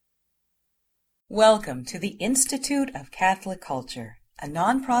Welcome to the Institute of Catholic Culture, a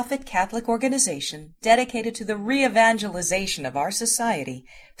nonprofit Catholic organization dedicated to the re-evangelization of our society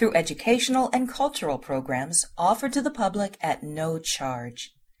through educational and cultural programs offered to the public at no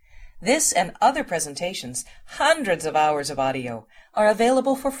charge. This and other presentations, hundreds of hours of audio, are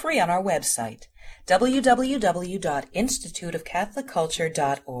available for free on our website,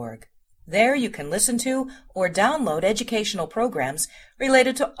 www.instituteofcatholicculture.org. There you can listen to or download educational programs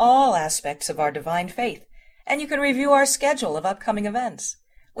related to all aspects of our divine faith, and you can review our schedule of upcoming events.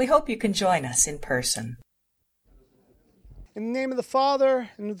 We hope you can join us in person. In the name of the Father,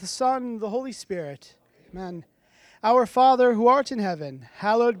 and of the Son, and of the Holy Spirit. Amen. Our Father, who art in heaven,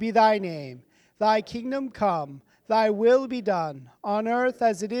 hallowed be thy name. Thy kingdom come, thy will be done, on earth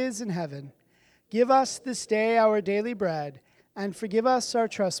as it is in heaven. Give us this day our daily bread, and forgive us our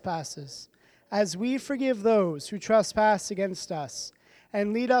trespasses, as we forgive those who trespass against us.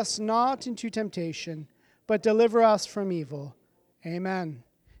 And lead us not into temptation, but deliver us from evil. Amen.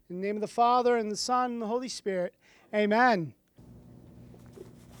 In the name of the Father, and the Son, and the Holy Spirit. Amen.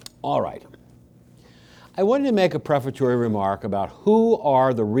 All right. I wanted to make a prefatory remark about who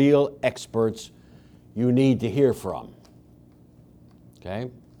are the real experts you need to hear from.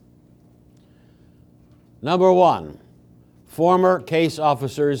 Okay? Number one, former case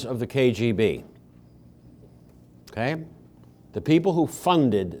officers of the KGB. Okay? The people who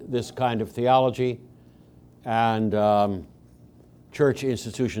funded this kind of theology and church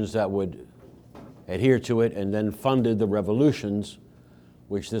institutions that would adhere to it, and then funded the revolutions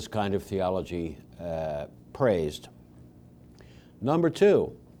which this kind of theology praised. Number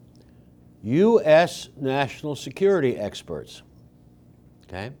two, U.S. national security experts.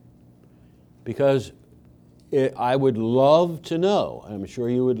 Okay? Because I would love to know, and I'm sure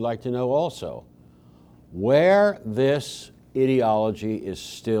you would like to know also, where this ideology is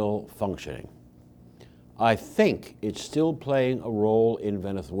still functioning. I think it's still playing a role in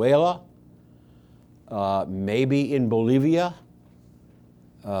Venezuela, maybe in Bolivia,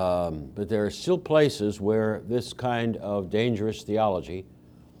 but there are still places where this kind of dangerous theology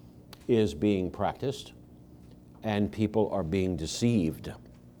is being practiced and people are being deceived.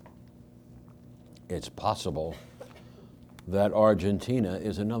 It's possible that Argentina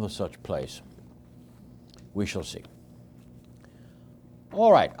is another such place. We shall see.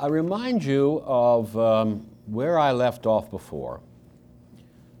 All right, I remind you of where I left off before.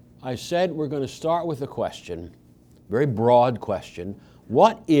 I said we're going to start with a question, very broad question.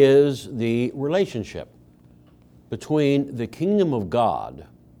 What is the relationship between the kingdom of God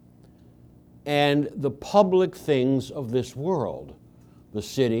and the public things of this world? The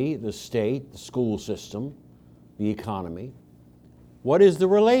city, the state, the school system, the economy. What is the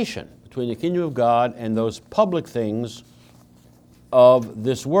relation between the kingdom of God and those public things of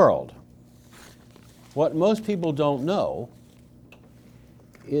this world? What most people don't know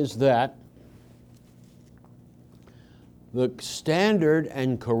is that the standard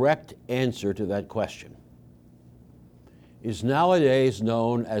and correct answer to that question is nowadays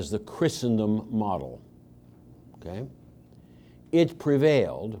known as the Christendom model. Okay? It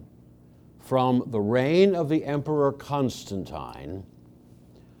prevailed from the reign of the Emperor Constantine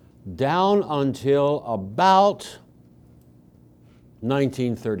down until about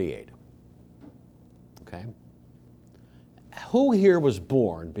 1938. Okay? Who here was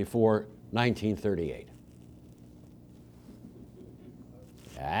born before 1938?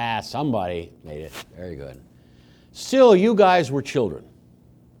 Somebody made it. Very good. Still, you guys were children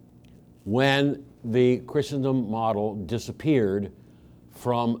when the Christendom model disappeared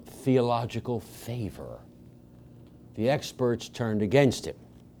from theological favor. The experts turned against it.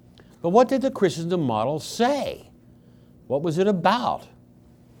 But what did the Christendom model say? What was it about?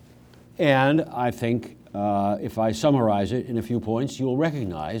 And I think if I summarize it in a few points, you'll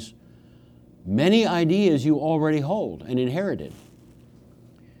recognize many ideas you already hold and inherited.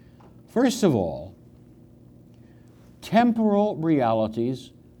 First of all, temporal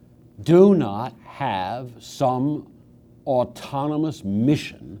realities do not have some autonomous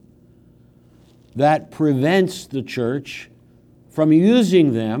mission that prevents the church from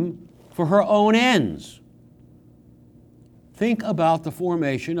using them for her own ends. Think about the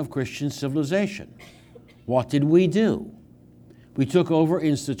formation of Christian civilization. What did we do? We took over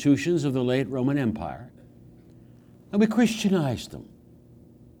institutions of the late Roman Empire and we Christianized them.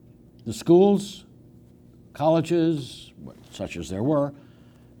 The schools, colleges, such as there were,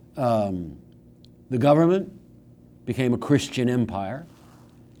 the government became a Christian empire.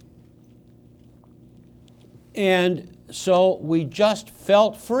 And so we just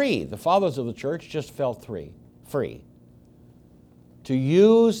felt free. The fathers of the church just felt free. to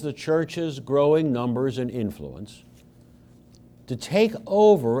use the church's growing numbers and influence to take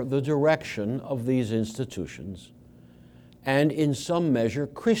over the direction of these institutions and in some measure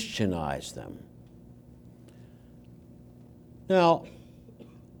Christianize them. Now,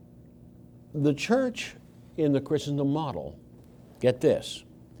 the church in the Christendom model, get this,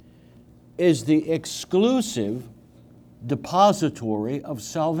 is the exclusive depository of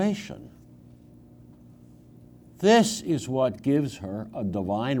salvation. This is what gives her a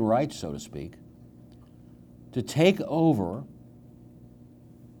divine right, so to speak, to take over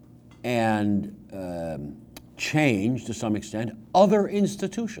and change, to some extent, other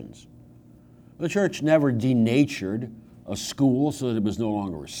institutions. The church never denatured a school so that it was no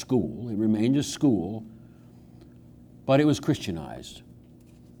longer a school. It remained a school, but it was Christianized.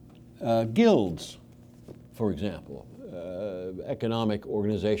 Guilds, for example, economic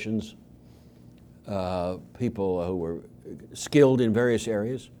organizations, people who were skilled in various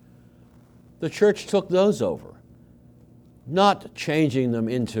areas, the church took those over, not changing them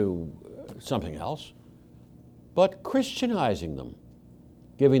into something else, but Christianizing them,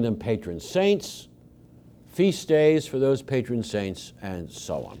 giving them patron saints, feast days for those patron saints, and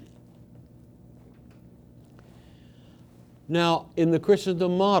so on. Now, in the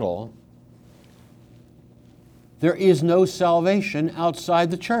Christendom model, there is no salvation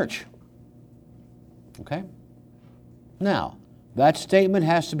outside the church. Okay? Now, that statement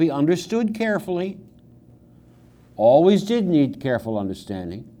has to be understood carefully. Always did need careful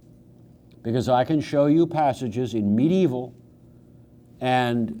understanding, because I can show you passages in medieval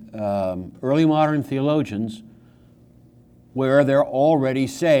and early modern theologians where they're already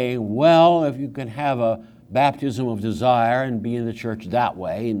saying, well, if you can have a baptism of desire and be in the church that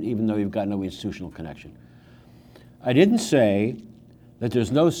way, and even though you've got no institutional connection. I didn't say that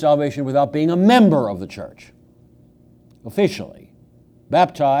there's no salvation without being a member of the church, officially,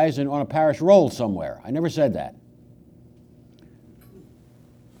 baptized and on a parish roll somewhere. I never said that.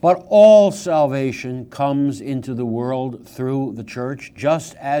 But all salvation comes into the world through the church,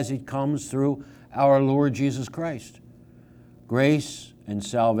 just as it comes through our Lord Jesus Christ. Grace and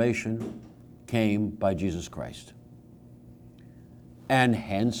salvation came by Jesus Christ, and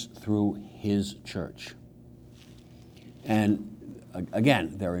hence through His church. And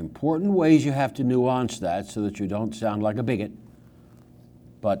again, there are important ways you have to nuance that so that you don't sound like a bigot,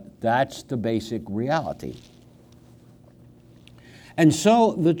 but that's the basic reality. And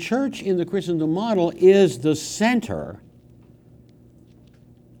so the church in the Christendom model is the center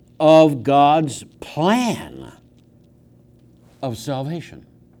of God's plan of salvation.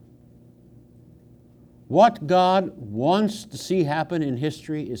 What God wants to see happen in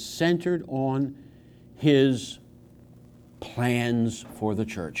history is centered on His plans for the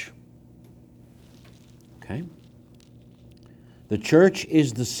church. Okay? The church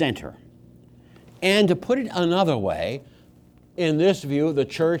is the center. And to put it another way, in this view, the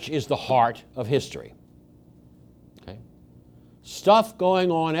church is the heart of history. Okay? Stuff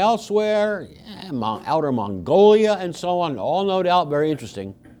going on elsewhere, outer Mongolia and so on, all no doubt very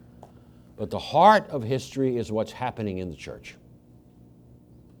interesting. But the heart of history is what's happening in the church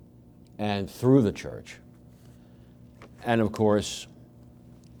and through the church. And of course,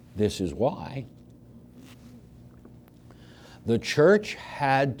 this is why the church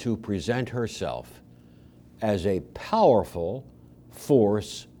had to present herself as a powerful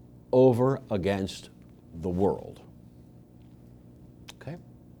force over against the world. Okay?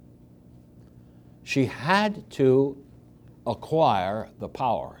 She had to acquire the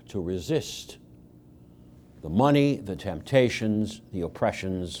power to resist the money, the temptations, the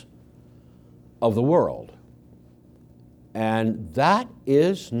oppressions of the world. And that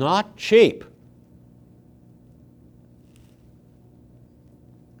is not cheap.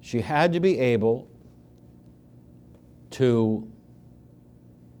 She had to be able to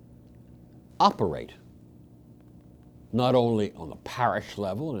operate not only on the parish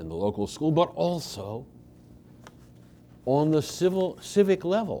level and in the local school, but also on the civic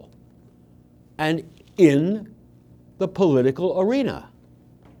level and in the political arena.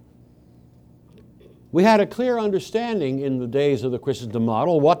 We had a clear understanding in the days of the Christendom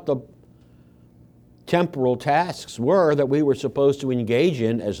model what the temporal tasks were that we were supposed to engage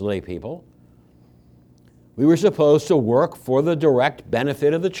in as lay people. We were supposed to work for the direct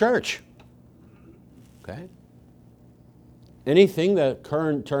benefit of the church. Okay? Anything that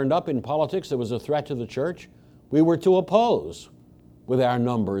turned up in politics that was a threat to the church, we were to oppose with our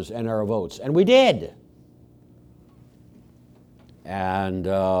numbers and our votes. And we did. And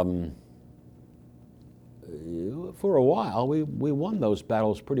for a while, we won those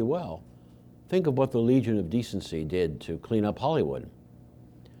battles pretty well. Think of what the Legion of Decency did to clean up Hollywood.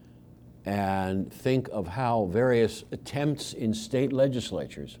 And think of how various attempts in state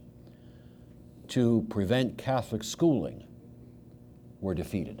legislatures to prevent Catholic schooling were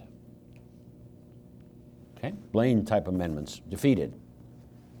defeated. Okay? Blaine type amendments defeated.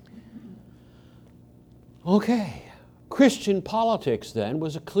 Okay. Christian politics then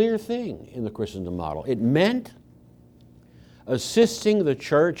was a clear thing in the Christendom model. It meant assisting the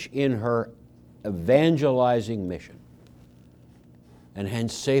church in her evangelizing mission, and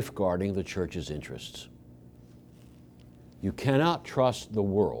hence safeguarding the church's interests. You cannot trust the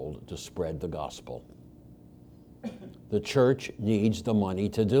world to spread the gospel. The church needs the money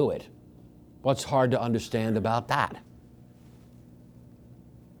to do it. What's hard to understand about that?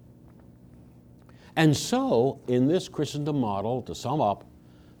 And so, in this Christendom model, to sum up,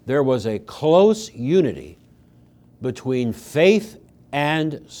 there was a close unity between faith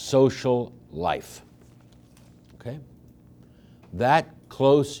and social life. Okay? That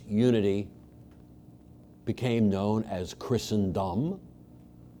close unity became known as Christendom,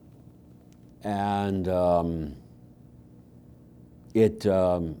 and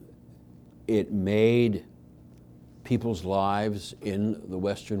it made people's lives in the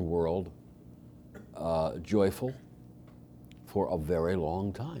Western world joyful for a very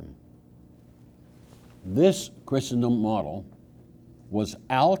long time. This Christendom model was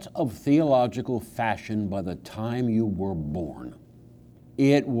out of theological fashion by the time you were born.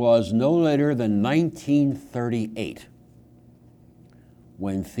 It was no later than 1938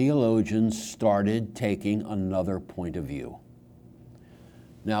 when theologians started taking another point of view.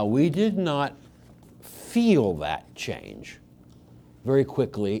 Now, we did not feel that change very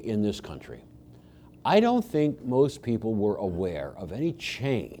quickly in this country. I don't think most people were aware of any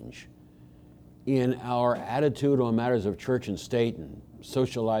change in our attitude on matters of church and state and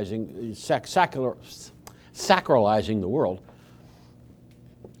socializing, sacralizing the world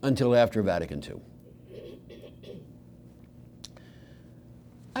until after Vatican II.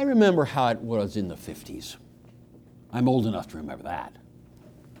 I remember how it was in the 50s. I'm old enough to remember that.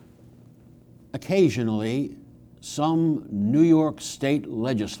 Occasionally, some New York state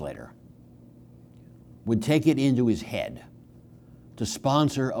legislator would take it into his head to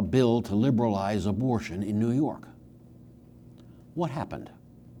sponsor a bill to liberalize abortion in New York. What happened?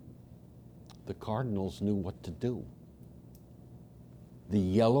 The cardinals knew what to do. The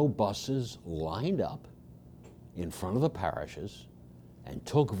yellow buses lined up in front of the parishes and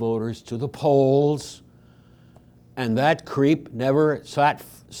took voters to the polls, and that creep never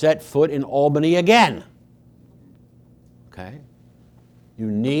set foot in Albany again. Okay?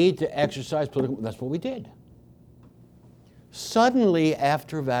 You need to exercise political, that's what we did. Suddenly,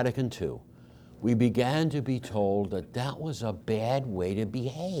 after Vatican II, we began to be told that that was a bad way to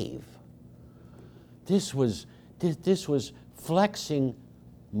behave. This was flexing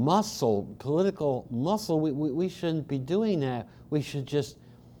muscle, political muscle. We shouldn't be doing that. We should just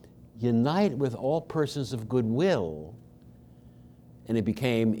unite with all persons of goodwill. And it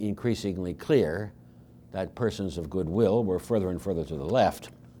became increasingly clear that persons of goodwill were further and further to the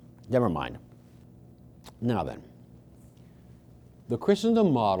left. Never mind. Now then, the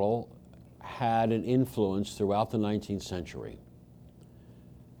Christendom model had an influence throughout the 19th century.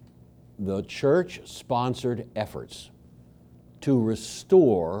 The church sponsored efforts to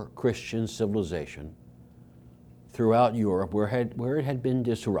restore Christian civilization throughout Europe where it had been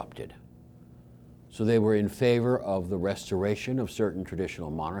disrupted. So they were in favor of the restoration of certain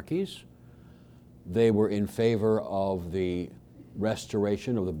traditional monarchies. They were in favor of the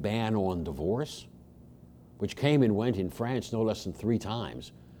restoration of the ban on divorce, which came and went in France no less than 3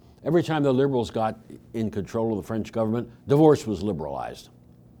 times. Every time the liberals got in control of the French government, divorce was liberalized.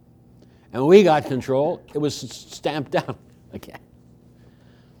 And when we got control, it was stamped down again.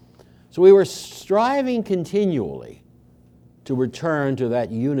 So we were striving continually to return to that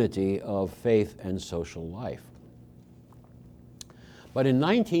unity of faith and social life. But in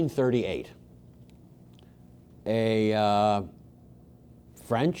 1938, a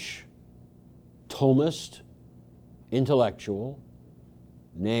French Thomist intellectual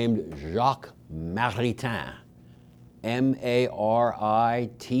named Jacques Maritain, M-A-R-I-T-A-I-N,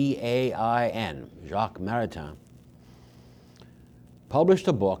 Jacques Maritain, published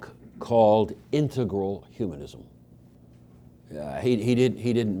a book called Integral Humanism. He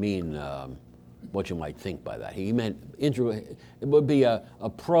didn't mean what you might think by that. He meant integral. It would be a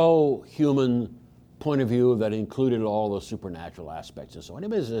pro-human point of view that included all the supernatural aspects and so on. It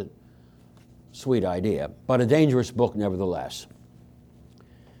was a sweet idea, but a dangerous book nevertheless.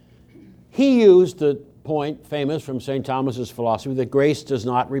 He used the point famous from St. Thomas's philosophy that grace does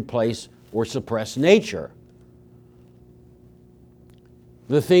not replace or suppress nature.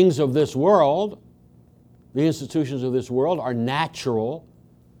 The things of this world, the institutions of this world, are natural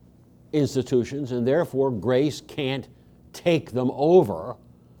institutions, and therefore grace can't take them over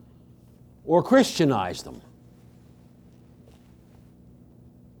or Christianize them.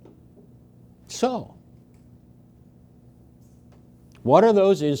 So, what are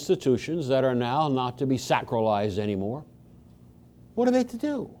those institutions that are now not to be sacralized anymore? What are they to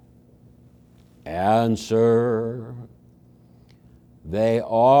do? Answer: they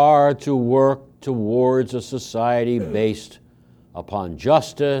are to work towards a society based upon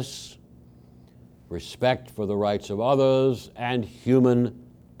justice, respect for the rights of others, and human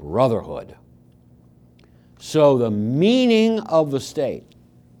brotherhood. So the meaning of the state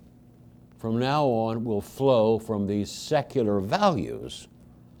from now on will flow from these secular values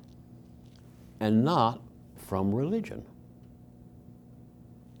and not from religion.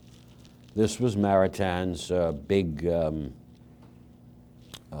 This was Maritain's big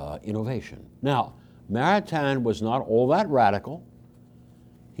innovation. Now, Maritain was not all that radical.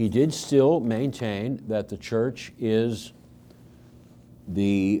 He did still maintain that the church is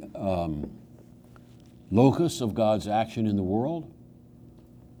the locus of God's action in the world.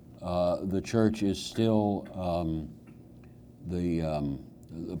 The church is still the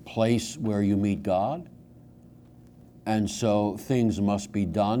place where you meet God. And so things must be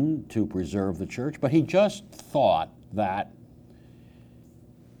done to preserve the church. But he just thought that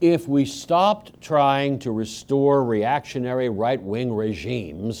if we stopped trying to restore reactionary right-wing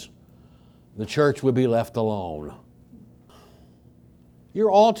regimes, the church would be left alone.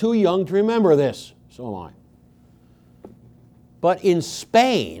 You're all too young to remember this. So am I. But in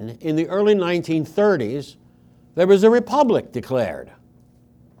Spain, in the early 1930s, there was a republic declared.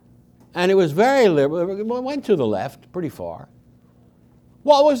 And it was very liberal. It went to the left pretty far.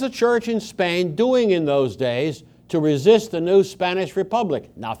 What was the church in Spain doing in those days to resist the new Spanish Republic?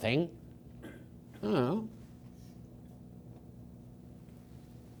 Nothing. I don't know.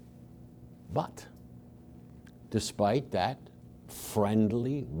 But despite that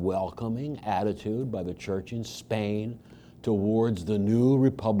friendly, welcoming attitude by the church in Spain towards the new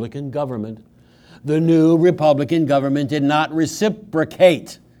Republican government, the new Republican government did not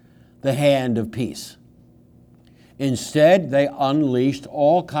reciprocate the hand of peace. Instead, they unleashed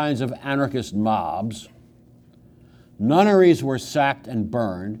all kinds of anarchist mobs. Nunneries were sacked and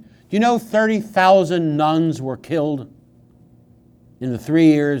burned. Do you know 30,000 nuns were killed in the 3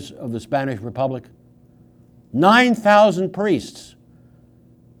 years of the Spanish Republic? 9,000 priests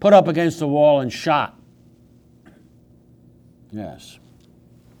put up against the wall and shot. Yes.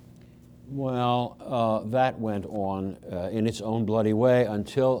 Well, that went on in its own bloody way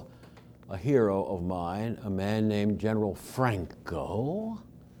until a hero of mine, a man named General Franco,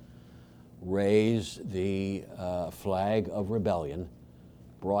 raised the flag of rebellion,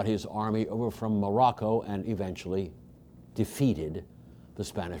 brought his army over from Morocco, and eventually defeated the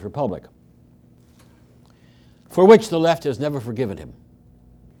Spanish Republic, for which the left has never forgiven him.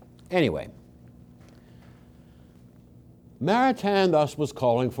 Anyway, Maritain thus was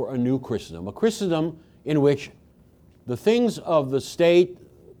calling for a new Christendom, a Christendom in which the things of the state,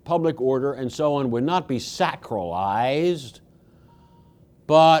 public order, and so on would not be sacralized,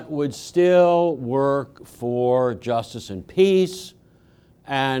 but would still work for justice and peace,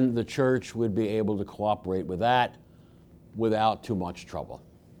 and the church would be able to cooperate with that without too much trouble.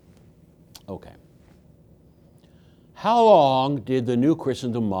 Okay. How long did the new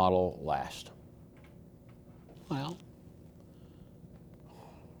Christendom model last? Well,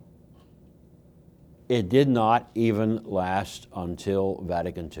 it did not even last until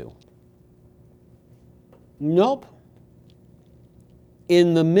Vatican II. Nope.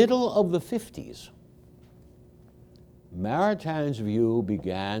 In the middle of the 50s, Maritain's view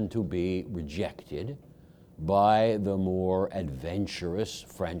began to be rejected by the more adventurous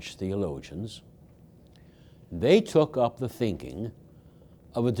French theologians. They took up the thinking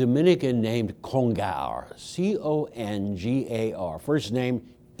of a Dominican named Congar, C-O-N-G-A-R, first name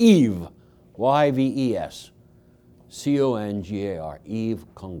Yves, Y-V-E-S, C-O-N-G-A-R, Yves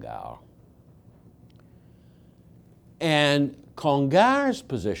Congar. And Congar's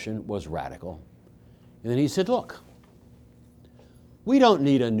position was radical. And then he said, look, we don't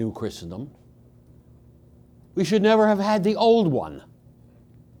need a new Christendom. We should never have had the old one.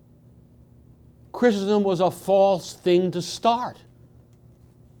 Christendom was a false thing to start.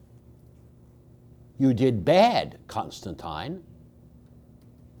 You did bad, Constantine.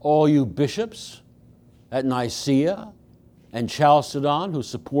 All you bishops at Nicaea and Chalcedon who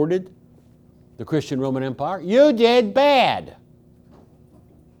supported the Christian Roman Empire, you did bad.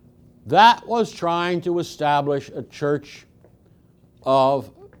 That was trying to establish a church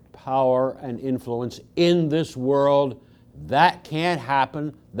of power and influence in this world. That can't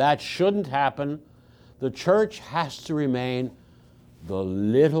happen. That shouldn't happen. The church has to remain the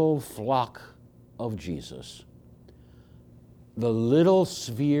little flock of Jesus, the little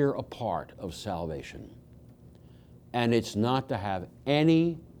sphere apart of salvation. And it's not to have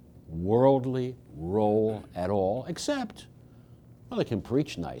any worldly role at all, except, well, they can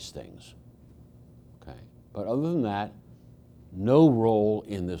preach nice things. Okay? But other than that, no role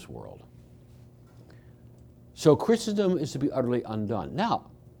in this world. So Christendom is to be utterly undone.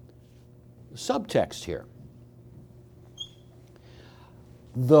 Now, subtext here.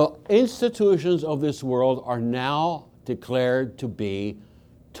 The institutions of this world are now declared to be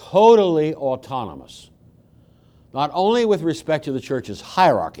totally autonomous. Not only with respect to the church's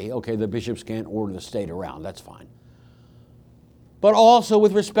hierarchy, okay, the bishops can't order the state around, that's fine, but also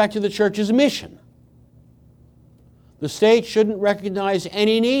with respect to the church's mission. The state shouldn't recognize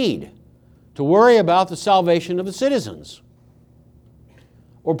any need to worry about the salvation of the citizens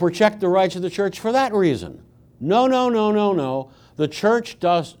or protect the rights of the church for that reason. No, no, no, no, no. The church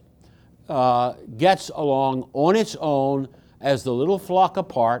gets along on its own as the little flock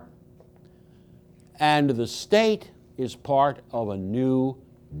apart, and the state is part of a new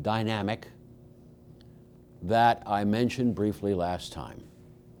dynamic that I mentioned briefly last time.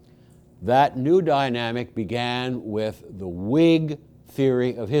 That new dynamic began with the Whig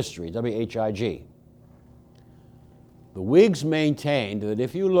theory of history, W-H-I-G. The Whigs maintained that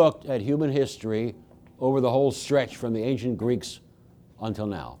if you looked at human history over the whole stretch from the ancient Greeks until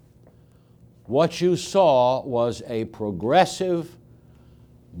now, what you saw was a progressive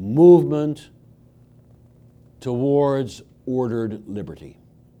movement towards ordered liberty.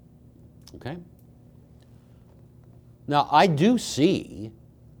 Okay? Now, I do see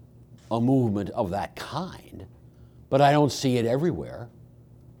a movement of that kind, but I don't see it everywhere.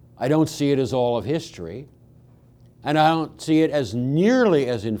 I don't see it as all of history, and I don't see it as nearly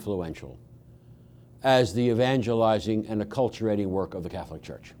as influential as the evangelizing and acculturating work of the Catholic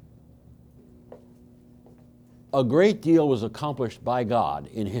Church. A great deal was accomplished by God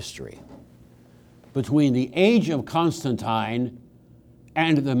in history between the age of Constantine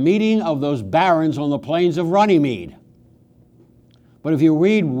and the meeting of those barons on the plains of Runnymede. But if you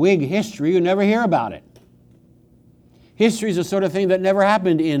read Whig history, you never hear about it. History is the sort of thing that never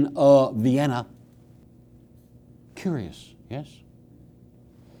happened in Vienna. Curious, yes?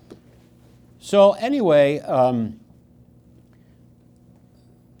 So anyway,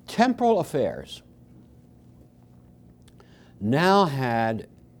 temporal affairs now had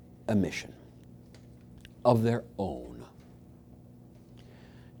a mission of their own,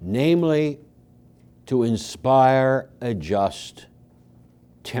 namely to inspire a just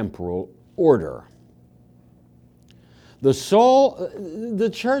temporal order. The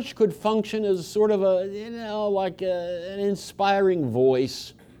church could function as sort of an inspiring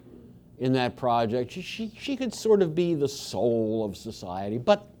voice in that project. She could sort of be the soul of society,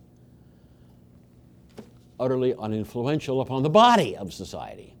 but utterly uninfluential upon the body of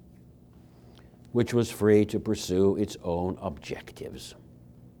society, which was free to pursue its own objectives.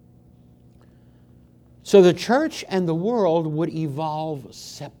 So the church and the world would evolve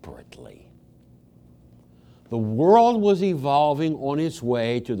separately. The world was evolving on its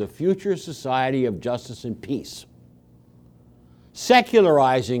way to the future society of justice and peace,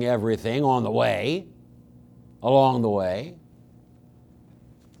 secularizing everything along the way,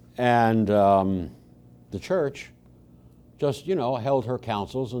 and the church just, held her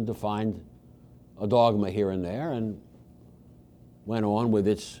councils and defined a dogma here and there and went on with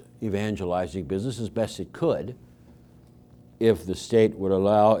its evangelizing business as best it could if the state would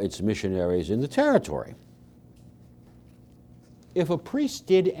allow its missionaries in the territory. If a priest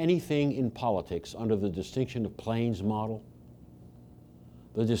did anything in politics under the distinction of Plains model,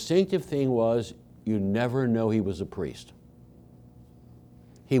 the distinctive thing was you'd never know he was a priest.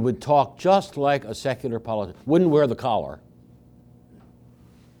 He would talk just like a secular politician, wouldn't wear the collar,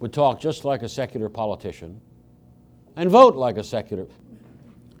 would talk just like a secular politician, and vote like a secular.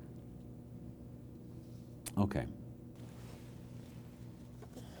 Okay.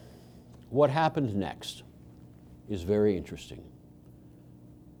 What happened next is very interesting.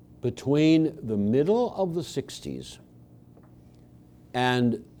 Between the middle of the 60s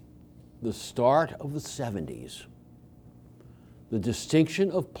and the start of the 70s, the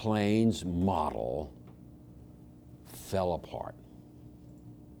distinction of Plains model fell apart.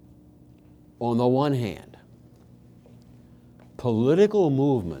 On the one hand, political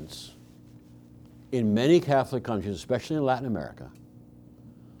movements in many Catholic countries, especially in Latin America,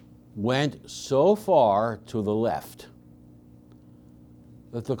 went so far to the left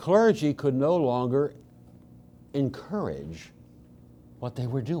that the clergy could no longer encourage what they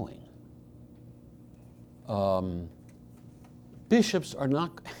were doing. Bishops are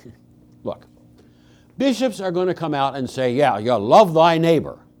not, look, bishops are going to come out and say, yeah, you love thy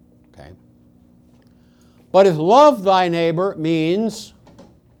neighbor, okay? But if love thy neighbor means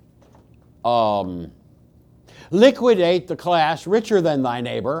liquidate the class richer than thy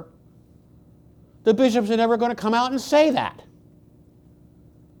neighbor, the bishops are never going to come out and say that.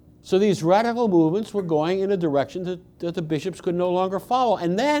 So these radical movements were going in a direction that the bishops could no longer follow.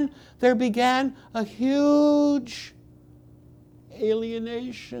 And then there began a huge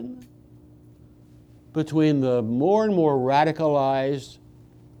alienation between the more and more radicalized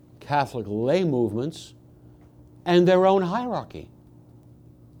Catholic lay movements and their own hierarchy.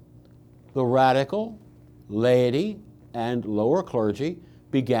 The radical laity and lower clergy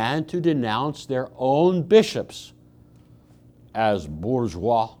began to denounce their own bishops as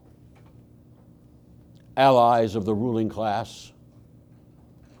bourgeois, allies of the ruling class,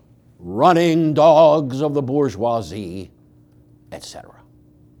 running dogs of the bourgeoisie, etc.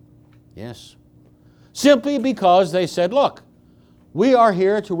 Yes? Simply because they said, look, we are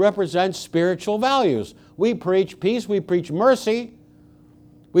here to represent spiritual values. We preach peace, we preach mercy,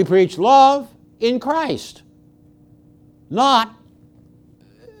 we preach love in Christ, not,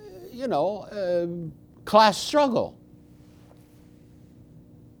 class struggle.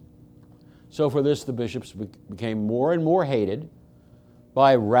 So for this, the bishops became more and more hated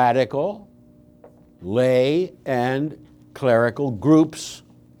by radical, lay, and clerical groups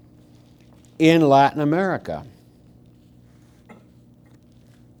in Latin America.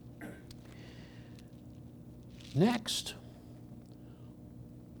 Next,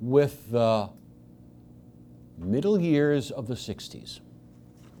 with the middle years of the 60s,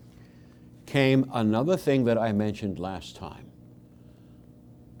 came another thing that I mentioned last time.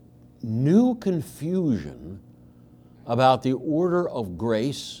 New confusion about the order of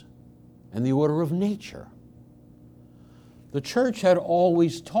grace and the order of nature. The church had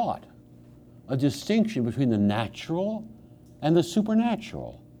always taught a distinction between the natural and the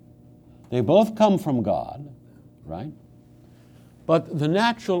supernatural. They both come from God, right? But the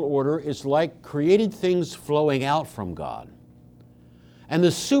natural order is like created things flowing out from God. And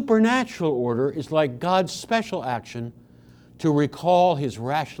the supernatural order is like God's special action to recall his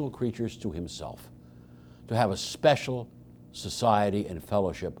rational creatures to himself, to have a special society and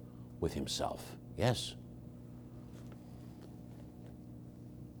fellowship with himself. Yes?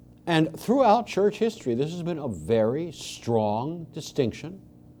 And throughout church history, this has been a very strong distinction.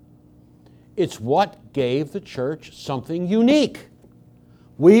 It's what gave the church something unique.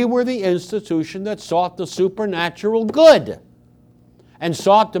 We were the institution that sought the supernatural good and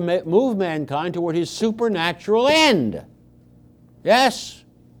sought to move mankind toward his supernatural end. Yes?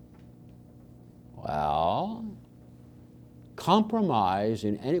 Well, compromise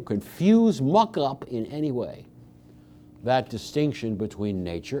in any, confuse, muck up in any way that distinction between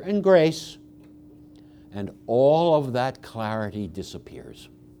nature and grace, and all of that clarity disappears.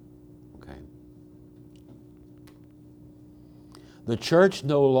 Okay? The church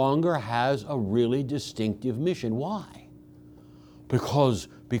no longer has a really distinctive mission. Why? Because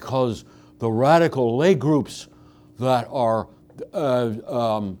the radical lay groups that are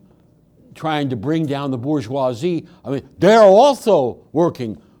trying to bring down the bourgeoisie, they're also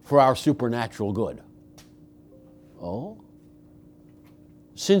working for our supernatural good. Oh?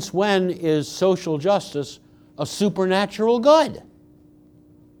 Since when is social justice a supernatural good?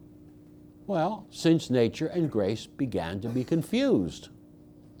 Well, since nature and grace began to be confused,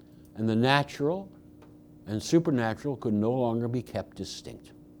 and the natural and supernatural could no longer be kept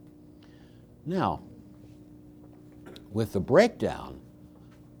distinct. Now, with the breakdown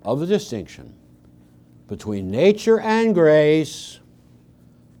of the distinction between nature and grace,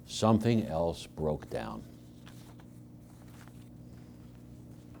 something else broke down.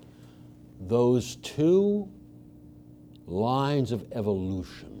 Those two lines of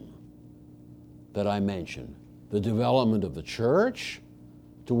evolution that I mentioned, the development of the church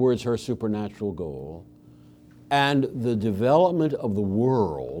towards her supernatural goal, and the development of the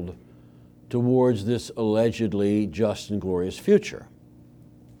world towards this allegedly just and glorious future.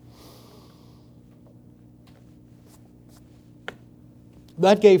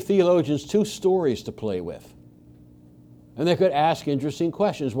 That gave theologians two stories to play with. And they could ask interesting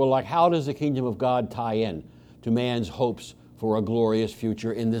questions. Well, like, how does the kingdom of God tie in to man's hopes for a glorious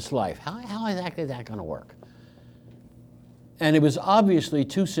future in this life? How exactly is that going to work? And it was obviously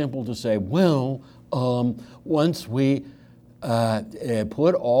too simple to say, well, once we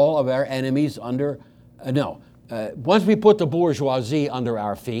put all of our enemies under, once we put the bourgeoisie under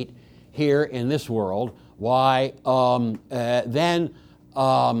our feet here in this world, why, then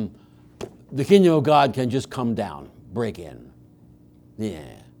the kingdom of God can just come down, break in.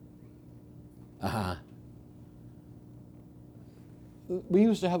 Yeah. We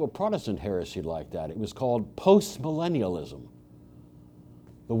used to have a Protestant heresy like that. It was called postmillennialism.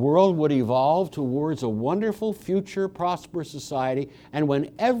 The world would evolve towards a wonderful, future, prosperous society, and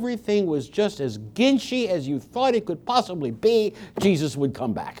when everything was just as ginchy as you thought it could possibly be, Jesus would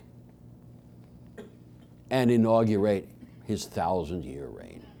come back and inaugurate his 1,000-year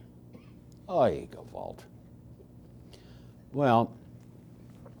reign. Oy Gewalt. Well,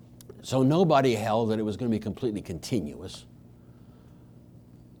 so nobody held that it was going to be completely continuous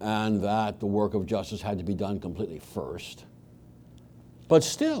and that the work of justice had to be done completely first. But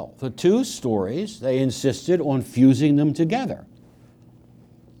still, the two stories, they insisted on fusing them together.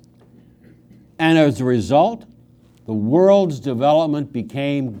 And as a result, the world's development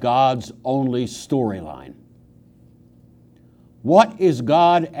became God's only storyline. What is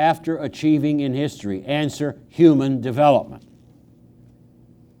God after achieving in history? Answer, human development.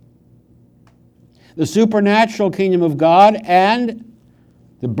 The supernatural kingdom of God and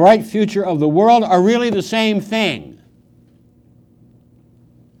the bright future of the world are really the same thing.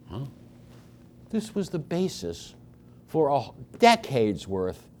 This was the basis for a decade's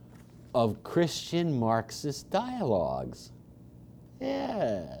worth of Christian Marxist dialogues.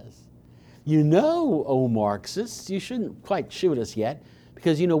 Yes. You know, oh Marxists, you shouldn't quite shoot us yet,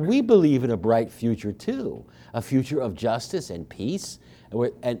 because, we believe in a bright future too, a future of justice and peace,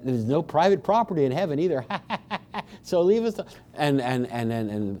 and there's no private property in heaven either. So leave us. And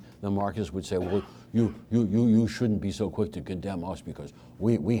the Marxists would say, well, you shouldn't be so quick to condemn us because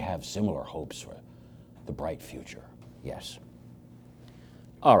we have similar hopes for the bright future. Yes.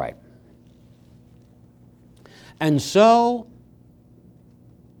 All right. And so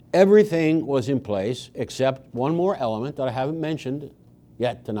everything was in place except one more element that I haven't mentioned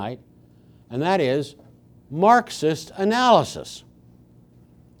yet tonight, and that is Marxist analysis.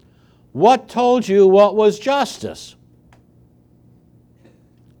 What told you what was justice?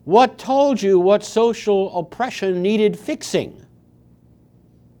 What told you what social oppression needed fixing?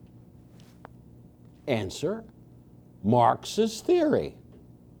 Answer, Marx's theory.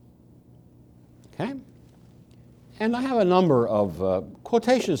 Okay? And I have a number of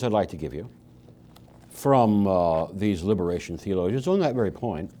quotations I'd like to give you from these liberation theologians on that very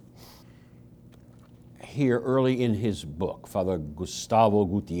point. Here early in his book, Father Gustavo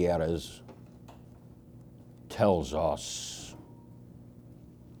Gutierrez tells us,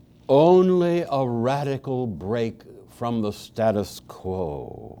 only a radical break from the status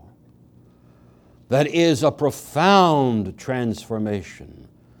quo, that is a profound transformation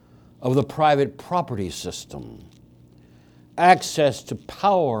of the private property system, access to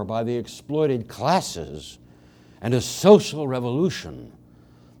power by the exploited classes, and a social revolution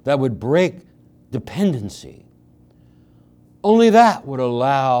that would break dependency. Only that would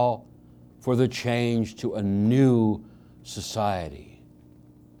allow for the change to a new society,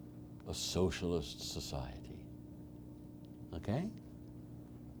 a socialist society. Okay?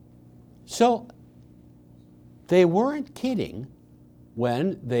 So, they weren't kidding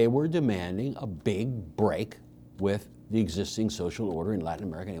when they were demanding a big break with the existing social order in Latin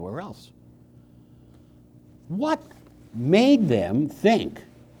America and anywhere else. What made them think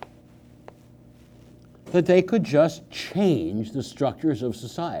that they could just change the structures of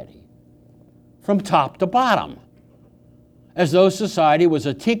society from top to bottom, as though society was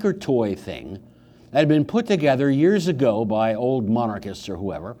a tinker toy thing that had been put together years ago by old monarchists or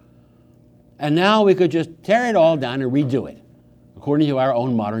whoever, and now we could just tear it all down and redo it according to our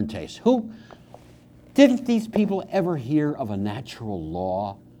own modern taste? Didn't these people ever hear of a natural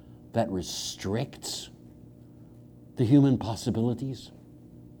law that restricts the human possibilities?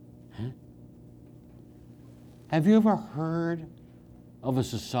 Huh? Have you ever heard of a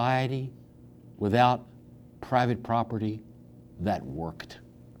society without private property that worked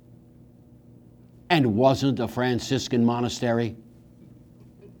and wasn't a Franciscan monastery?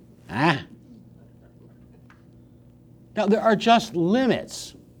 Huh? Now, there are just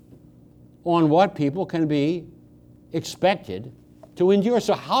limits on what people can be expected to endure.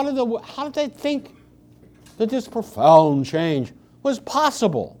 So how did they think that this profound change was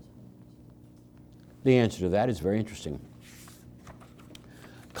possible? The answer to that is very interesting.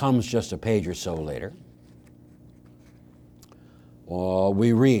 Comes just a page or so later.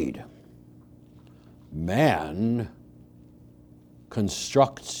 We read, man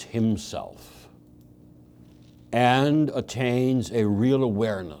constructs himself and attains a real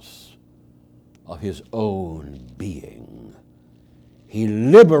awareness of his own being. He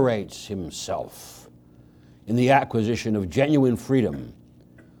liberates himself in the acquisition of genuine freedom,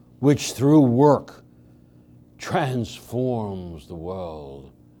 which through work transforms the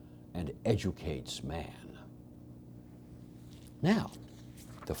world and educates man. Now,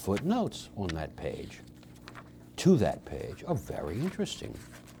 the footnotes on that page, to that page, are very interesting.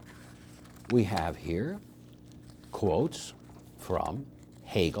 We have here quotes from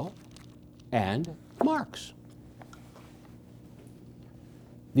Hegel and Marx.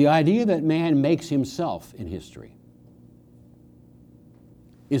 The idea that man makes himself in history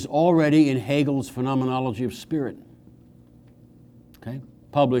is already in Hegel's Phenomenology of Spirit. Okay?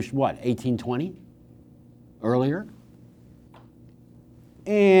 Published, what, 1820? Earlier?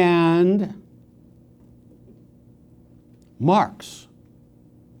 And Marx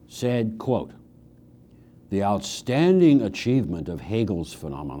said, quote, "The outstanding achievement of Hegel's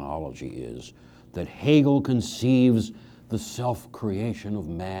phenomenology is that Hegel conceives the self-creation of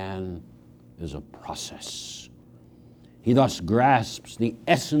man as a process. He thus grasps the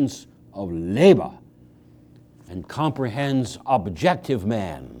essence of labor and comprehends objective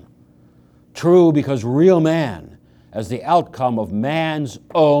man, true because real man, as the outcome of man's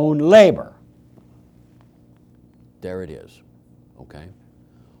own labor." There it is, okay?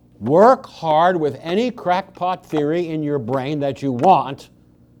 Work hard with any crackpot theory in your brain that you want,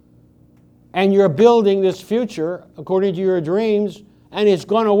 and you're building this future according to your dreams, and it's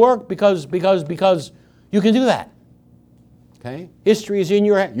going to work because you can do that. Okay? History is in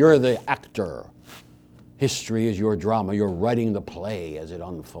your head. You're the actor. History is your drama. You're writing the play as it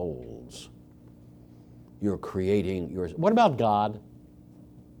unfolds. You're creating yours. What about God?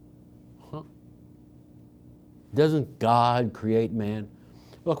 Huh? Doesn't God create man?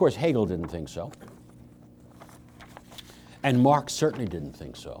 Well, of course, Hegel didn't think so. And Marx certainly didn't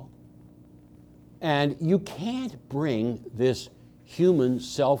think so. And you can't bring this human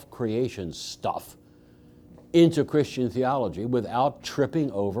self-creation stuff into Christian theology without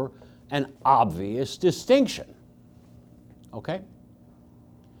tripping over an obvious distinction. Okay?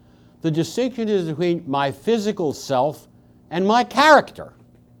 The distinction is between my physical self and my character.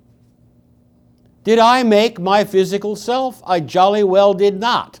 Did I make my physical self? I jolly well did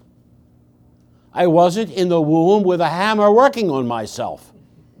not. I wasn't in the womb with a hammer working on myself.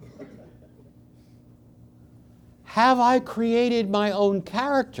 Have I created my own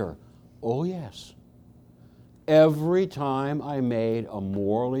character? Oh, yes. Every time I made a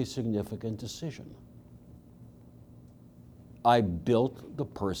morally significant decision, I built the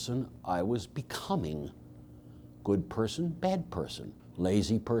person I was becoming. Good person, bad person,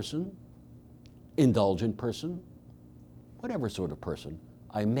 lazy person, indulgent person, whatever sort of person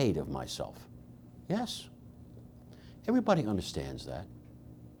I made of myself. Yes. Everybody understands that.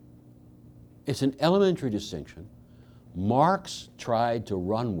 It's an elementary distinction. Marx tried to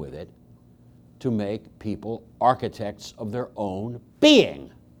run with it to make people architects of their own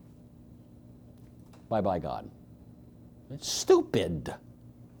being. Bye-bye, God. It's stupid.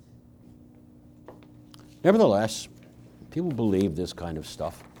 Nevertheless, people believe this kind of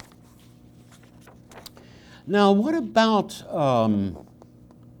stuff. Now, what about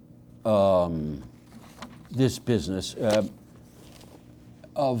this business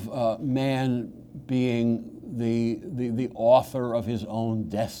of man being the author of his own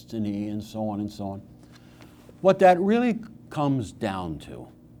destiny and so on and so on? What that really comes down to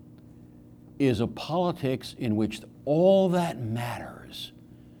is a politics in which all that matters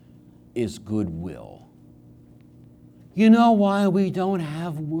is goodwill. You know why we don't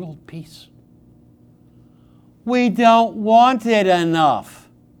have world peace? We don't want it enough.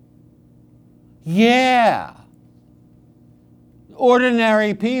 Yeah.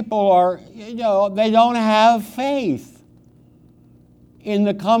 Ordinary people are, they don't have faith in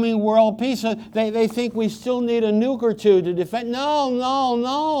the coming world peace. They think we still need a nuke or two to defend.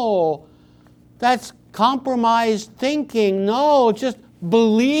 No. That's compromised thinking. No, just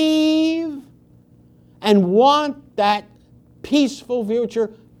believe and want that peaceful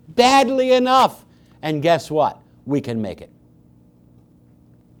future badly enough. And guess what? We can make it.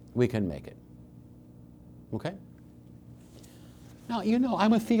 We can make it. Okay? Now,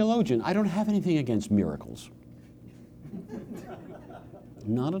 I'm a theologian. I don't have anything against miracles.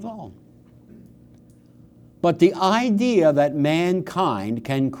 Not at all. But the idea that mankind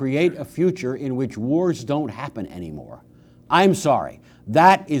can create a future in which wars don't happen anymore, I'm sorry,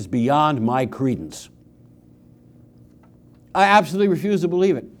 that is beyond my credence. I absolutely refuse to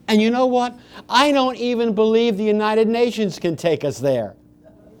believe it. And you know what? I don't even believe the United Nations can take us there.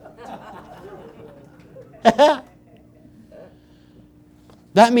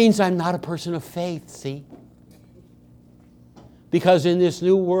 That means I'm not a person of faith, see? Because in this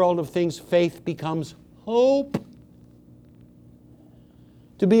new world of things, faith becomes hope.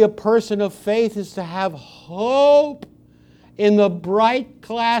 To be a person of faith is to have hope in the bright,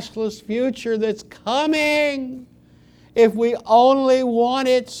 classless future that's coming, if we only want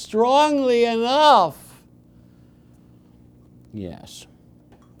it strongly enough. Yes.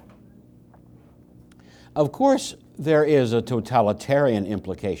 Of course, there is a totalitarian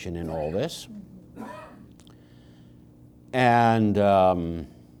implication in all this. And the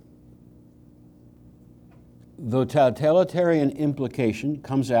totalitarian implication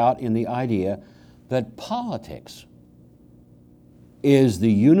comes out in the idea that politics is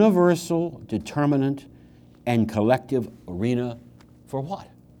the universal determinant and collective arena for what?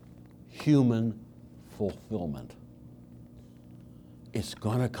 Human fulfillment. It's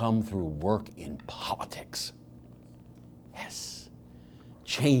going to come through work in politics. Yes.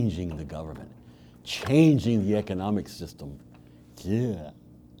 Changing the government. Changing the economic system. Yeah.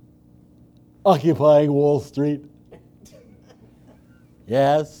 Occupying Wall Street.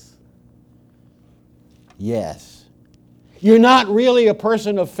 Yes. Yes. You're not really a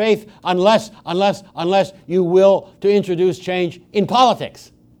person of faith unless you will to introduce change in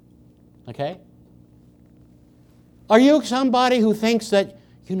politics. Okay? Are you somebody who thinks that,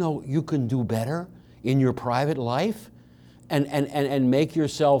 you can do better in your private life and make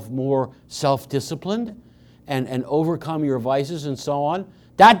yourself more self-disciplined and overcome your vices and so on?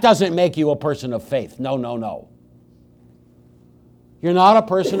 That doesn't make you a person of faith. No, no, no. You're not a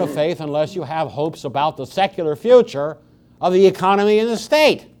person of faith unless you have hopes about the secular future of the economy and the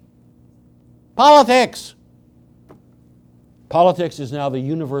state. Politics. Politics is now the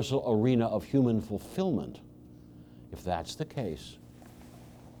universal arena of human fulfillment. If that's the case,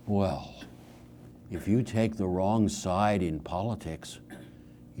 well, if you take the wrong side in politics,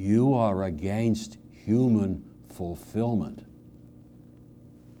 you are against human fulfillment.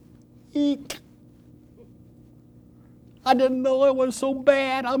 Eek. I didn't know it was so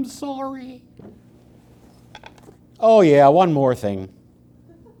bad. I'm sorry. Oh yeah, one more thing.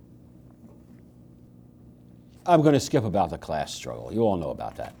 I'm going to skip about the class struggle. You all know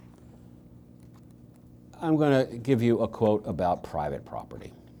about that. I'm going to give you a quote about private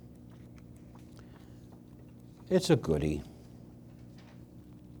property. It's a goodie.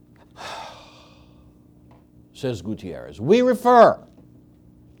 Says Gutierrez, we refer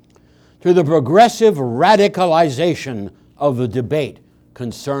to the progressive radicalization of the debate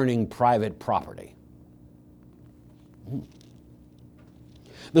concerning private property.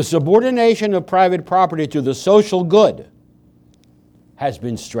 The subordination of private property to the social good has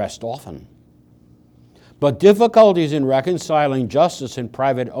been stressed often. But difficulties in reconciling justice and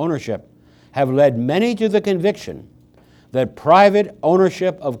private ownership have led many to the conviction that private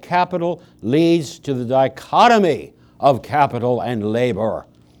ownership of capital leads to the dichotomy of capital and labor,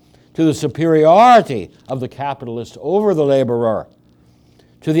 to the superiority of the capitalist over the laborer,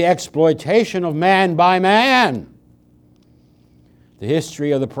 to the exploitation of man by man. The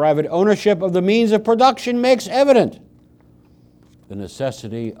history of the private ownership of the means of production makes evident the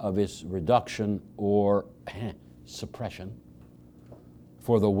necessity of its reduction or suppression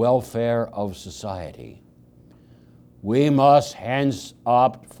for the welfare of society. We must hence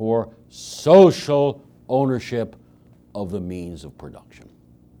opt for social ownership of the means of production.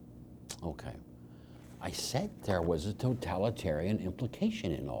 Okay. I said there was a totalitarian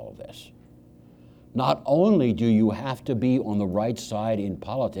implication in all of this. Not only do you have to be on the right side in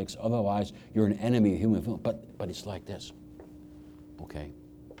politics, otherwise you're an enemy of human fulfillment, but it's like this. Okay?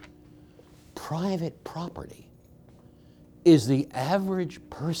 Private property is the average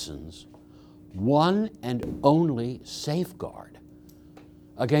person's one and only safeguard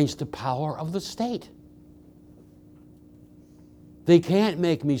against the power of the state. They can't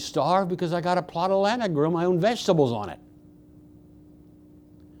make me starve because I got a plot of land, I grow my own vegetables on it.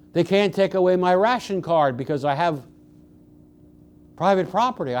 They can't take away my ration card because I have private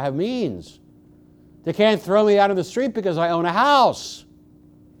property, I have means. They can't throw me out of the street because I own a house.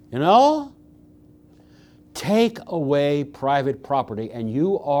 You know? Take away private property and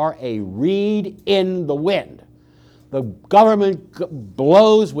you are a reed in the wind. The government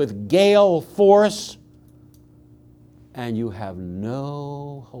blows with gale force and you have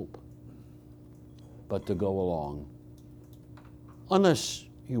no hope but to go along. Unless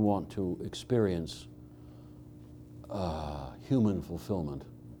you want to experience human fulfillment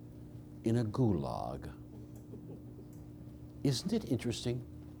in a gulag. Isn't it interesting?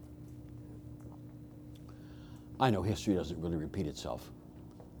 I know history doesn't really repeat itself.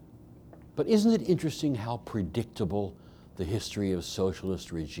 But isn't it interesting how predictable the history of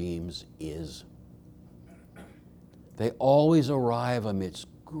socialist regimes is? They always arrive amidst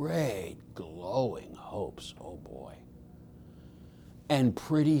great, glowing hopes, oh boy. And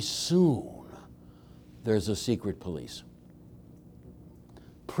pretty soon, there's a secret police.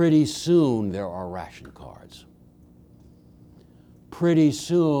 Pretty soon, there are ration cards. Pretty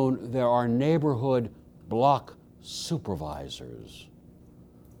soon, there are neighborhood block supervisors,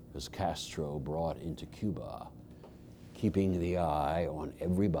 as Castro brought into Cuba, keeping the eye on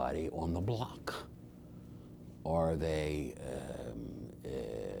everybody on the block. Are they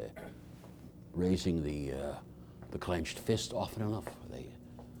raising the clenched fist often enough? Are they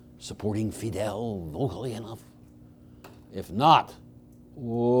supporting Fidel vocally enough? If not,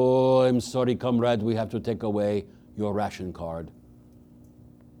 oh, I'm sorry, comrade, we have to take away your ration card.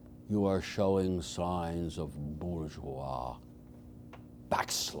 You are showing signs of bourgeois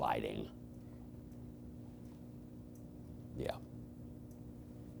backsliding. Yeah.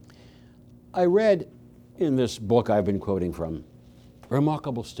 I read in this book I've been quoting from a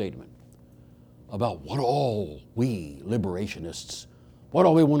remarkable statement about what all we liberationists, what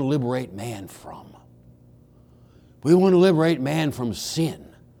all we want to liberate man from. We want to liberate man from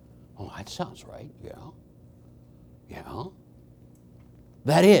sin. Oh, that sounds right, yeah. Yeah.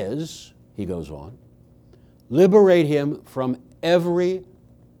 That is, he goes on, liberate him from every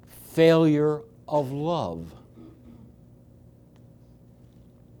failure of love.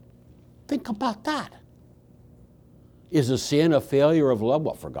 Think about that. Is a sin a failure of love?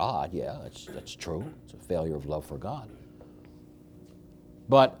 Well, for God, yeah, that's true. It's a failure of love for God.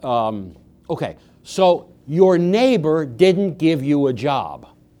 But, okay, so your neighbor didn't give you a job.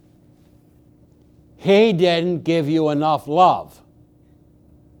 He didn't give you enough love.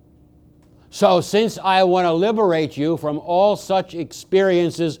 So since I want to liberate you from all such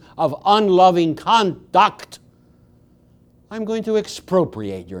experiences of unloving conduct, I'm going to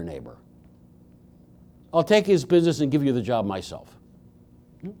expropriate your neighbor. I'll take his business and give you the job myself.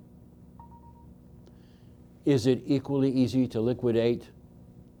 Is it equally easy to liquidate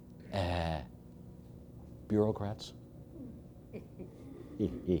bureaucrats?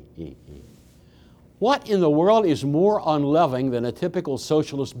 What in the world is more unloving than a typical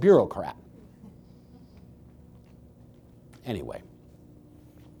socialist bureaucrat? Anyway,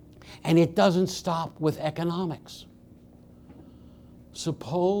 and it doesn't stop with economics.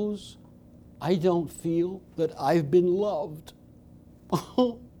 Suppose I don't feel that I've been loved.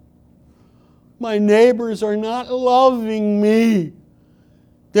 My neighbors are not loving me.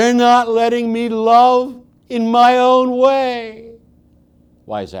 They're not letting me love in my own way.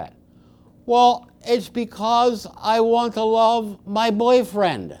 Why is that? Well, it's because I want to love my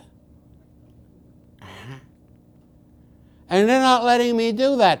boyfriend. And they're not letting me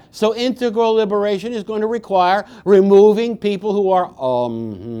do that. So integral liberation is going to require removing people who are,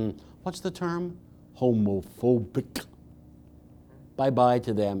 what's the term? Homophobic. Bye-bye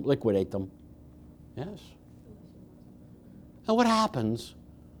to them. Liquidate them. Yes. And what happens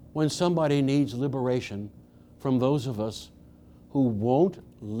when somebody needs liberation from those of us who won't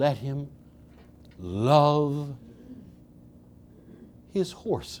let him love his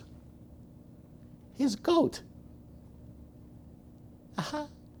horse, his goat?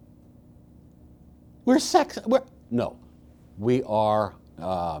 We are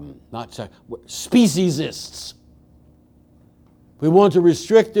we're speciesists. We want to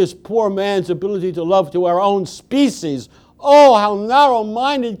restrict this poor man's ability to love to our own species. Oh, how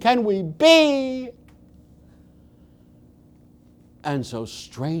narrow-minded can we be? And so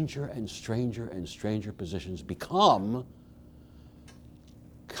stranger and stranger and stranger positions become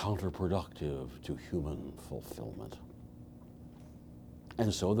counterproductive to human fulfillment.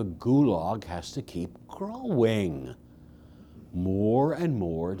 And so the gulag has to keep growing. More and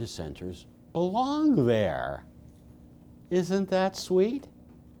more dissenters belong there. Isn't that sweet?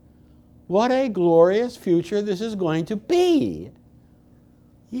 What a glorious future this is going to be.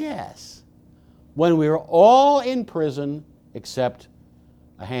 Yes. When we're all in prison except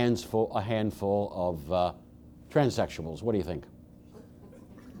a handful of transsexuals. What do you think?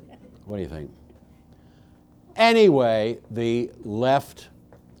 What do you think? Anyway, the left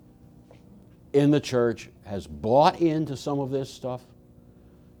in the church has bought into some of this stuff.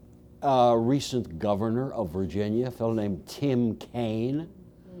 A recent governor of Virginia, a fellow named Tim Kaine,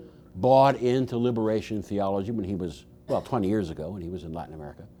 bought into liberation theology when he was, 20 years ago when he was in Latin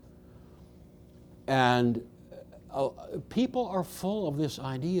America. And people are full of this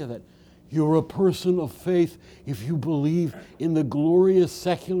idea that you're a person of faith if you believe in the glorious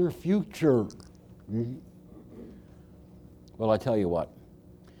secular future. Well, I tell you what,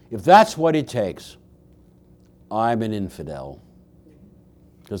 If that's what it takes, I'm an infidel,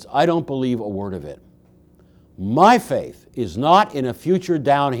 because I don't believe a word of it. My faith is not in a future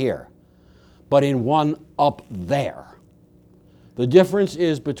down here, but in one up there. The difference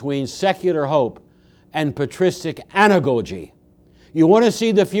is between secular hope and patristic anagogy. You want to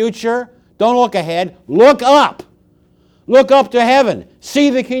see the future? Don't look ahead. Look up. Look up to heaven. See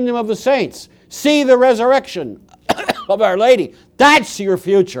the kingdom of the saints. See the resurrection of Our Lady. That's your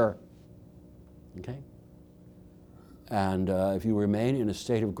future. Okay? And if you remain in a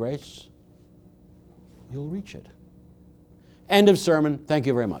state of grace, you'll reach it. End of sermon. Thank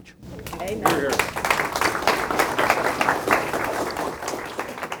you very much. Amen.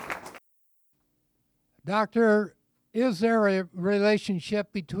 Doctor, is there a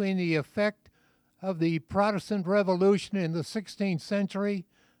relationship between the effect of the Protestant Revolution in the 16th century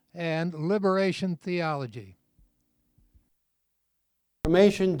and liberation theology?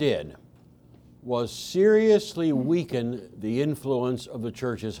 Reformation did was seriously weaken the influence of the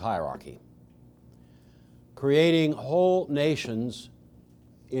church's hierarchy, creating whole nations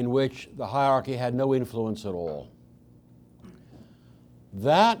in which the hierarchy had no influence at all.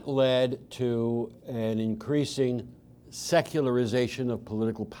 That led to an increasing secularization of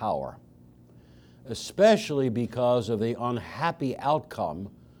political power, especially because of the unhappy outcome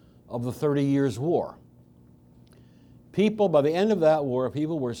of the 30 Years' War. People, by the end of that war,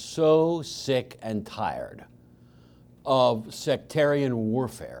 people were so sick and tired of sectarian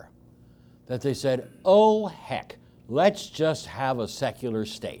warfare that they said, oh heck, let's just have a secular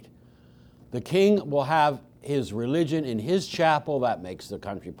state. The king will have his religion in his chapel, that makes the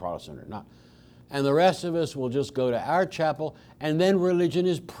country Protestant or not, and the rest of us will just go to our chapel, and then religion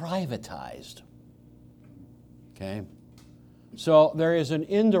is privatized. Okay? So there is an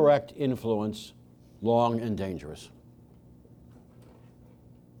indirect influence, long and dangerous.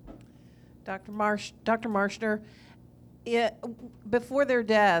 Dr. Marshner, before their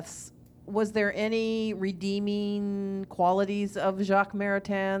deaths, was there any redeeming qualities of Jacques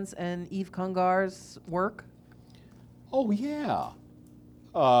Maritain and Yves Congar's work? Oh, yeah.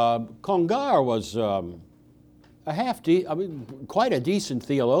 Congar was quite a decent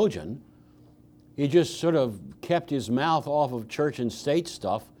theologian. He just sort of kept his mouth off of church and state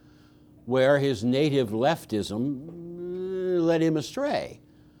stuff where his native leftism led him astray.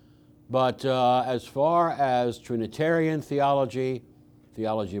 But as far as Trinitarian theology,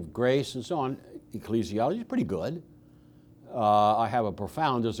 theology of grace, and so on, ecclesiology is pretty good. I have a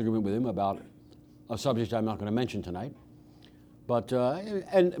profound disagreement with him about a subject I'm not going to mention tonight. But,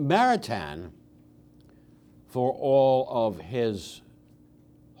 and Maritain, for all of his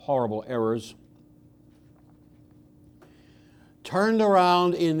horrible errors, turned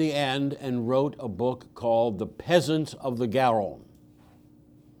around in the end and wrote a book called The Peasant of the Garonne,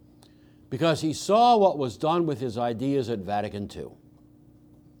 because he saw what was done with his ideas at Vatican II.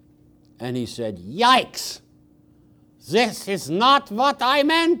 And he said, yikes, this is not what I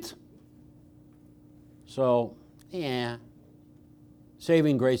meant. So, yeah,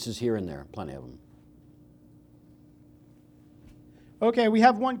 saving graces here and there, plenty of them. Okay, we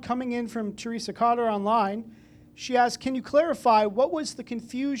have one coming in from Teresa Cotter online. She asks, can you clarify what was the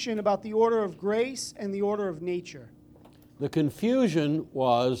confusion about the order of grace and the order of nature? The confusion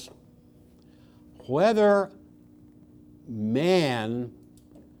was whether man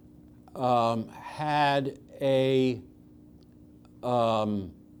had a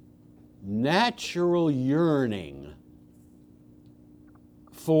natural yearning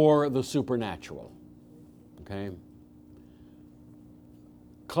for the supernatural. Okay?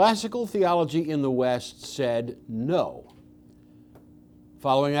 Classical theology in the West said no,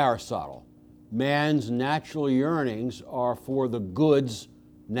 following Aristotle. Man's natural yearnings are for the goods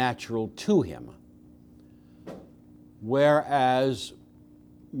natural to him. Whereas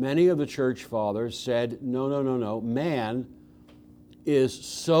many of the church fathers said, no, man is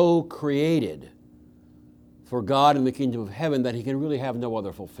so created for God in the kingdom of heaven that he can really have no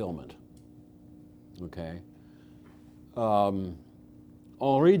other fulfillment. Okay?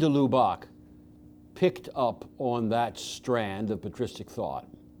 Henri de Lubac picked up on that strand of patristic thought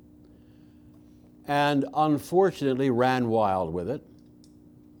and unfortunately ran wild with it,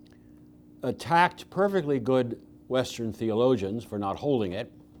 attacked perfectly good Western theologians for not holding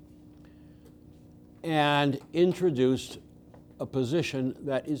it, and introduced a position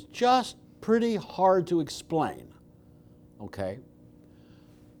that is just pretty hard to explain. Okay?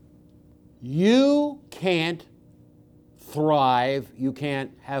 You can't thrive, you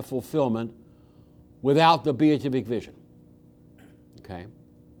can't have fulfillment without the beatific vision. Okay?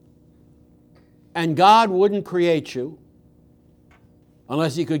 And God wouldn't create you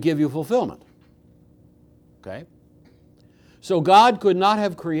unless he could give you fulfillment. Okay? So God could not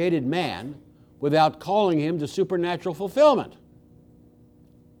have created man without calling him to supernatural fulfillment.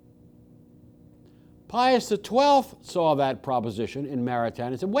 Pius XII saw that proposition in Maritain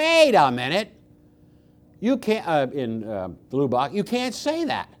and said, wait a minute, you can't, in Lubach, you can't say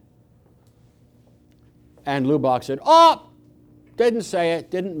that. And Lubach said, oh, didn't say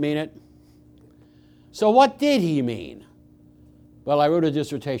it, didn't mean it. So what did he mean? Well, I wrote a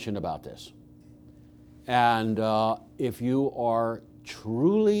dissertation about this. And if you are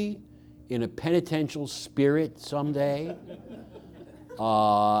truly in a penitential spirit someday,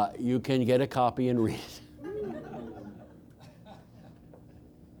 you can get a copy and read it.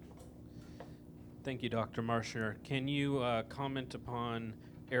 Thank you, Dr. Marshner. Can you comment upon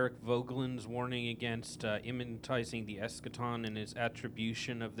Eric Voegelin's warning against immanentizing the eschaton and his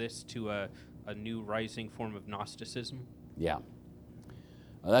attribution of this to a new rising form of Gnosticism? Yeah.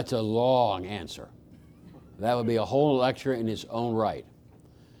 That's a long answer. That would be a whole lecture in its own right.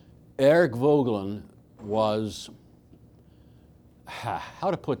 Eric Voegelin was,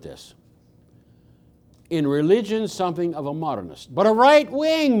 how to put this? In religion, something of a modernist, but a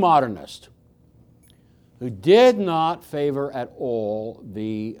right-wing modernist who did not favor at all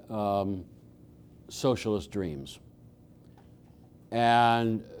the socialist dreams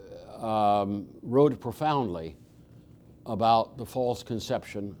and wrote profoundly about the false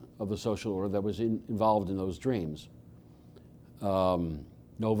conception of the social order that was involved in those dreams. No,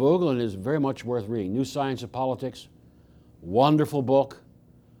 Voegelin is very much worth reading. New Science of Politics, wonderful book,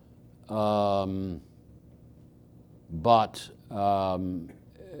 but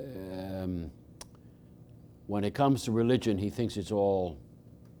when it comes to religion, he thinks it's all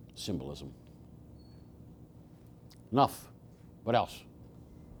symbolism. Enough. What else?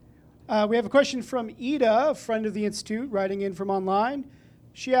 We have a question from Ida, a friend of the Institute, writing in from online.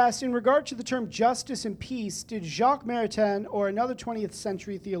 She asked, in regard to the term justice and peace, did Jacques Maritain or another 20th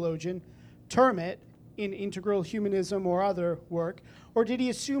century theologian term it in Integral Humanism or other work, or did he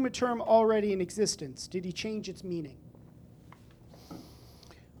assume a term already in existence? Did he change its meaning?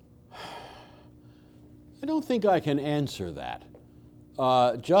 I don't think I can answer that.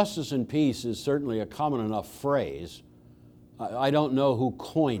 Justice and peace is certainly a common enough phrase. I don't know who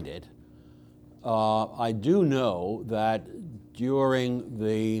coined it. I do know that during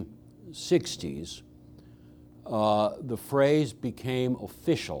the 60s, the phrase became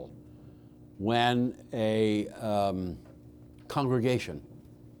official when a congregation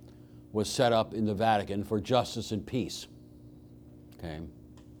was set up in the Vatican for justice and peace. Okay.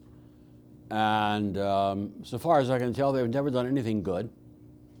 And so far as I can tell, they've never done anything good,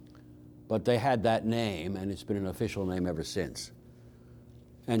 but they had that name, and it's been an official name ever since.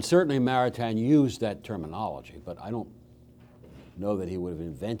 And certainly Maritain used that terminology, but I don't know that he would have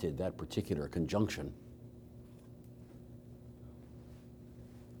invented that particular conjunction.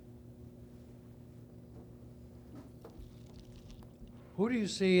 Who do you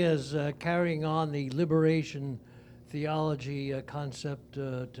see as carrying on the liberation theology concept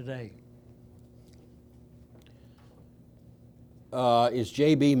today? Is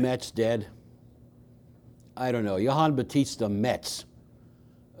J.B. Metz dead? I don't know. Johann Baptista Metz,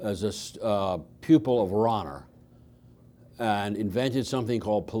 as a pupil of Rahner, and invented something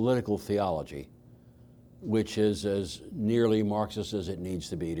called political theology, which is as nearly Marxist as it needs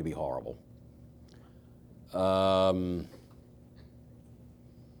to be horrible.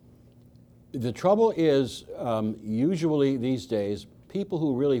 The trouble is, usually these days, people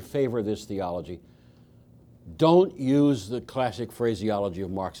who really favor this theology don't use the classic phraseology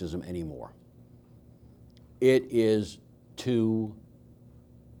of Marxism anymore. It is too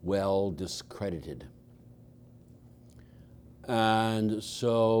well discredited. And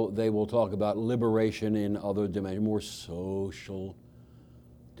so they will talk about liberation in other dimensions, more social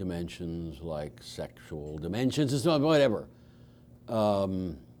dimensions like sexual dimensions and so on, whatever.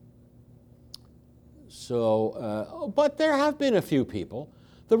 But there have been a few people.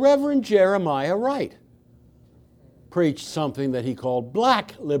 The Reverend Jeremiah Wright preached something that he called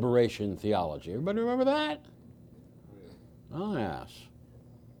black liberation theology. Everybody remember that? Oh, yes.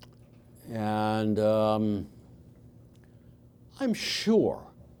 And I'm sure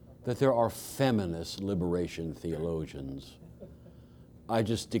that there are feminist liberation theologians. I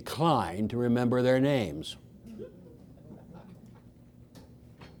just decline to remember their names.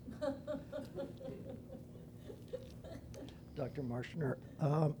 Dr. Marshner,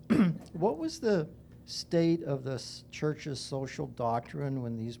 what was the state of the church's social doctrine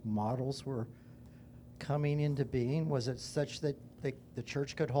when these models were coming into being? Was it such that the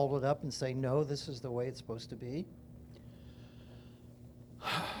church could hold it up and say, no, this is the way it's supposed to be?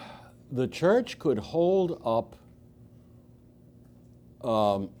 the church could hold up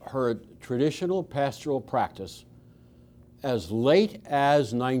her traditional pastoral practice as late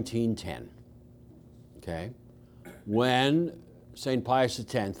as 1910, okay, when St. Pius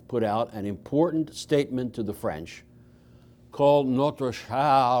X put out an important statement to the French called Notre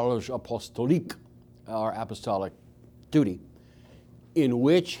Charge Apostolique, our apostolic duty, in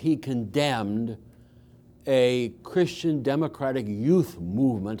which he condemned a Christian democratic youth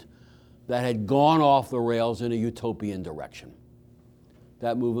movement that had gone off the rails in a utopian direction.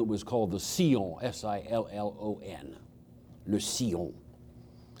 That movement was called the Sillon, S-I-L-L-O-N, Le Sillon.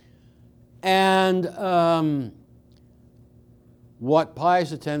 And what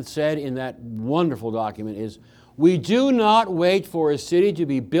Pius X said in that wonderful document is, we do not wait for a city to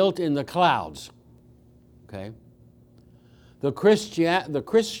be built in the clouds. Okay? The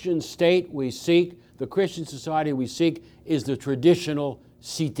Christian state we seek, the Christian society we seek, is the traditional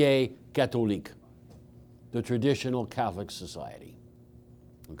Cité Catholique, the traditional Catholic society.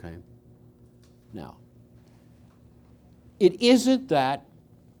 Okay? Now, it isn't that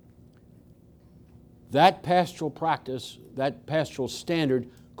pastoral practice, that pastoral standard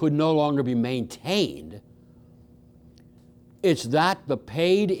could no longer be maintained. It's that the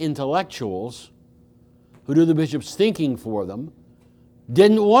paid intellectuals who do the bishop's thinking for them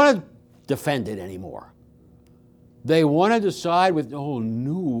didn't want to defend it anymore. They want to decide with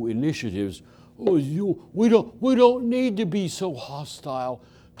new initiatives. We don't need to be so hostile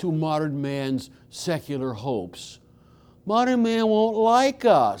to modern man's secular hopes. Modern man won't like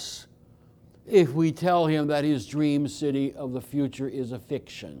us if we tell him that his dream city of the future is a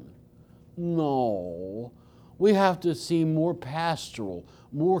fiction. No, we have to seem more pastoral,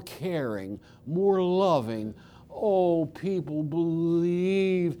 more caring, more loving. Oh, people,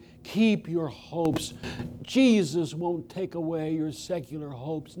 believe, keep your hopes. Jesus won't take away your secular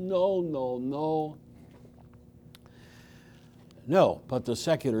hopes. No, no, no. No, but the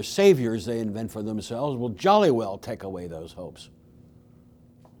secular saviors they invent for themselves will jolly well take away those hopes.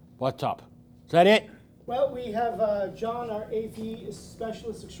 What's up? Is that it? Well, we have John, our AV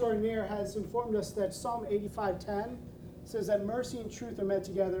specialist extraordinaire, has informed us that Psalm 85:10 says that mercy and truth are met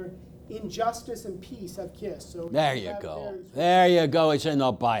together, injustice and peace have kissed. So there you go. There you go. It's in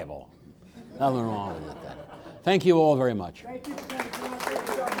the Bible. Nothing wrong with it. Thank you all very much. Thank you.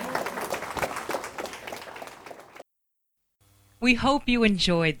 We hope you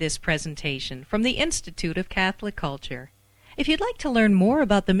enjoyed this presentation from the Institute of Catholic Culture. If you'd like to learn more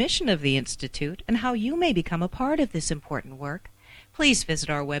about the mission of the Institute and how you may become a part of this important work, please visit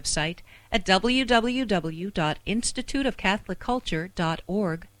our website at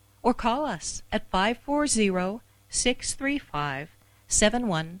www.instituteofcatholicculture.org or call us at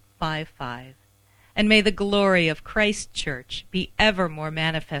 540-635-7155. And may the glory of Christ Church be ever more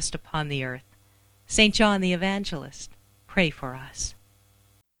manifest upon the earth. St. John the Evangelist, pray for us.